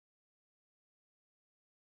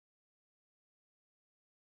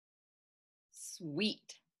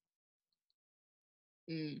Sweet.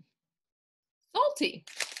 Salty.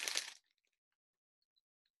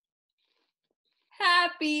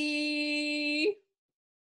 Happy.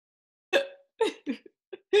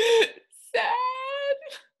 Sad.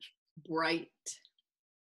 Bright.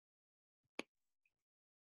 Dark.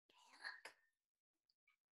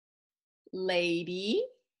 Lady.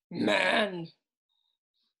 Man.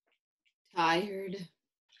 Tired.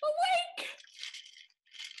 Awake.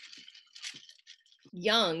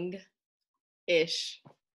 Young-ish.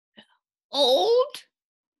 Old.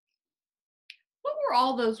 What were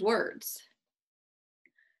all those words?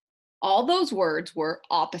 All those words were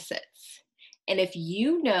opposites. And if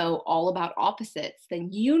you know all about opposites,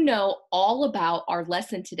 then you know all about our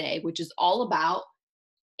lesson today, which is all about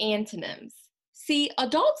antonyms. See,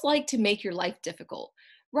 adults like to make your life difficult.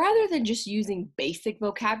 Rather than just using basic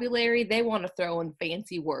vocabulary, they want to throw in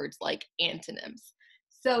fancy words like antonyms.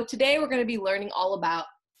 So today we're going to be learning all about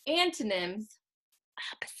antonyms,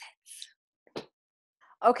 opposites.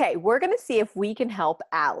 Okay, we're going to see if we can help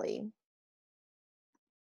Allie.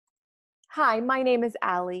 Hi, my name is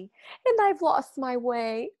Allie, and I've lost my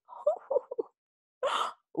way.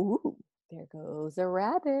 Ooh, there goes a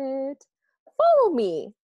rabbit. Follow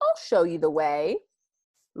me. I'll show you the way.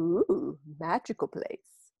 Ooh, magical place.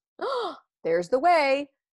 There's the way.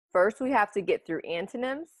 First, we have to get through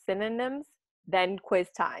antonyms, synonyms, then quiz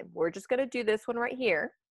time. We're just going to do this one right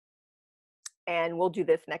here, and we'll do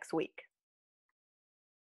this next week.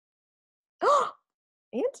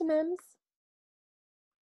 Antonyms.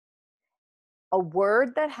 A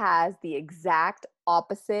word that has the exact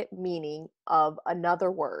opposite meaning of another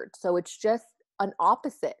word. So it's just an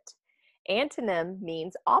opposite. Antonym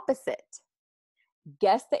means opposite.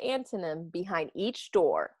 Guess the antonym behind each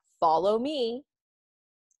door. Follow me.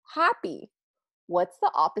 Happy. What's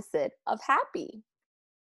the opposite of happy?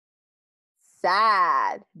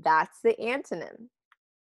 Sad. That's the antonym.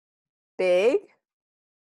 Big.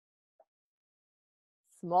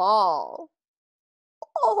 Small.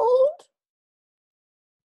 Old.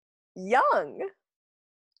 Young.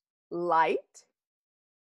 Light.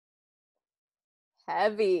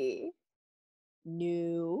 Heavy.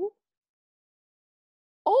 New.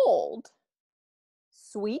 Old.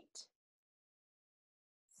 Sweet.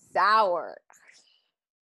 Sour.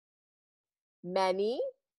 Many.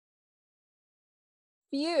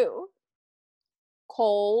 Few.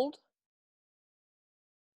 Cold.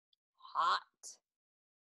 Hot.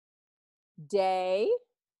 Day.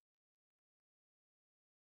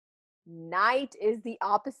 Night is the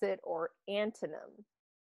opposite or antonym.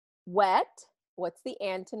 Wet. What's the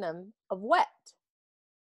antonym of wet?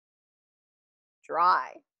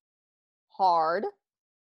 Dry. Hard.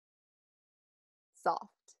 Soft.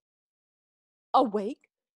 Awake.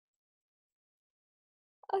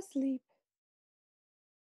 Asleep.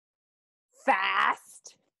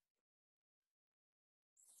 Fast.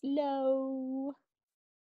 Slow.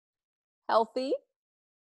 Healthy.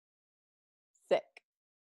 Sick.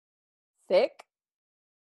 Thick.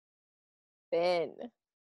 Thin.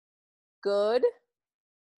 Good.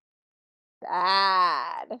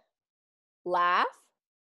 Bad. Laugh.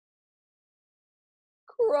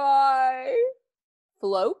 Cry.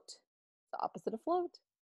 Float. The opposite of float.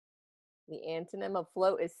 The antonym of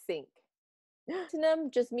float is sink.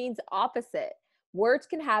 Antonym just means opposite. Words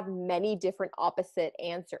can have many different opposite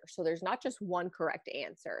answers, so there's not just one correct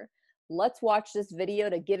answer. Let's watch this video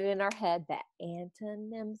to get it in our head that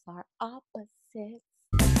antonyms are opposites.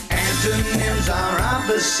 Antonyms are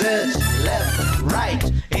opposites. Left, right,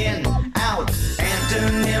 in, out.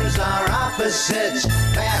 Antonyms are opposites.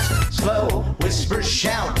 Fast, slow, whisper,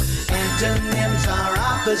 shout. Antonyms are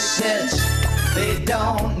opposites. They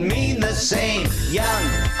don't mean the same. Young,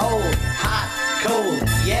 old, hot, cold,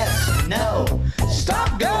 yes, no.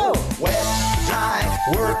 Stop, go. Wet, dry,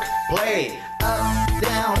 work, play. Up,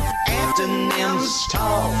 down. Antonyms: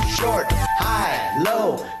 tall, short, high,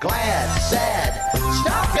 low, glad, sad.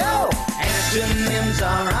 Stop, go. Antonyms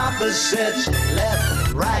are opposites.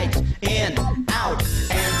 Left, right, in, out.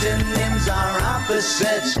 Antonyms are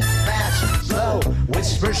opposites. Fast, slow,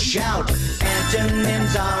 whisper, shout.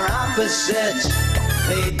 Antonyms are opposites.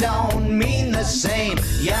 They don't mean the same.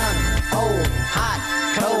 Young, old, hot,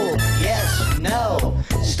 cold, yes, no.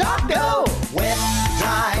 Stop, go. Wet,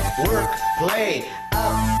 dry, work, play.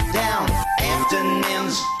 Up, down.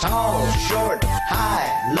 Antonyms: tall, short, high,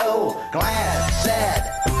 low, glad, sad.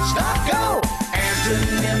 Stop, go.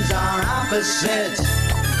 Antonyms are opposites.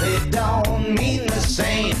 They don't mean the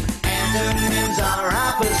same. Antonyms are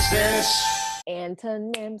opposites.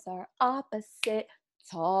 Antonyms are opposite.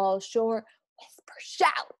 Tall, short, whisper,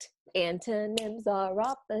 shout. Antonyms are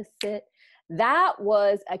opposite. That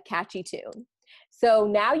was a catchy tune. So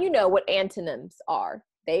now you know what antonyms are.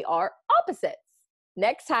 They are opposites.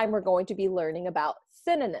 Next time, we're going to be learning about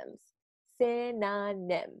synonyms.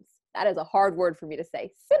 Synonyms. That is a hard word for me to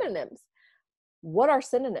say. Synonyms. What are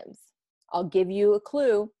synonyms? I'll give you a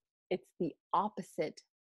clue. It's the opposite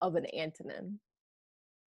of an antonym.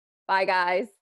 Bye, guys.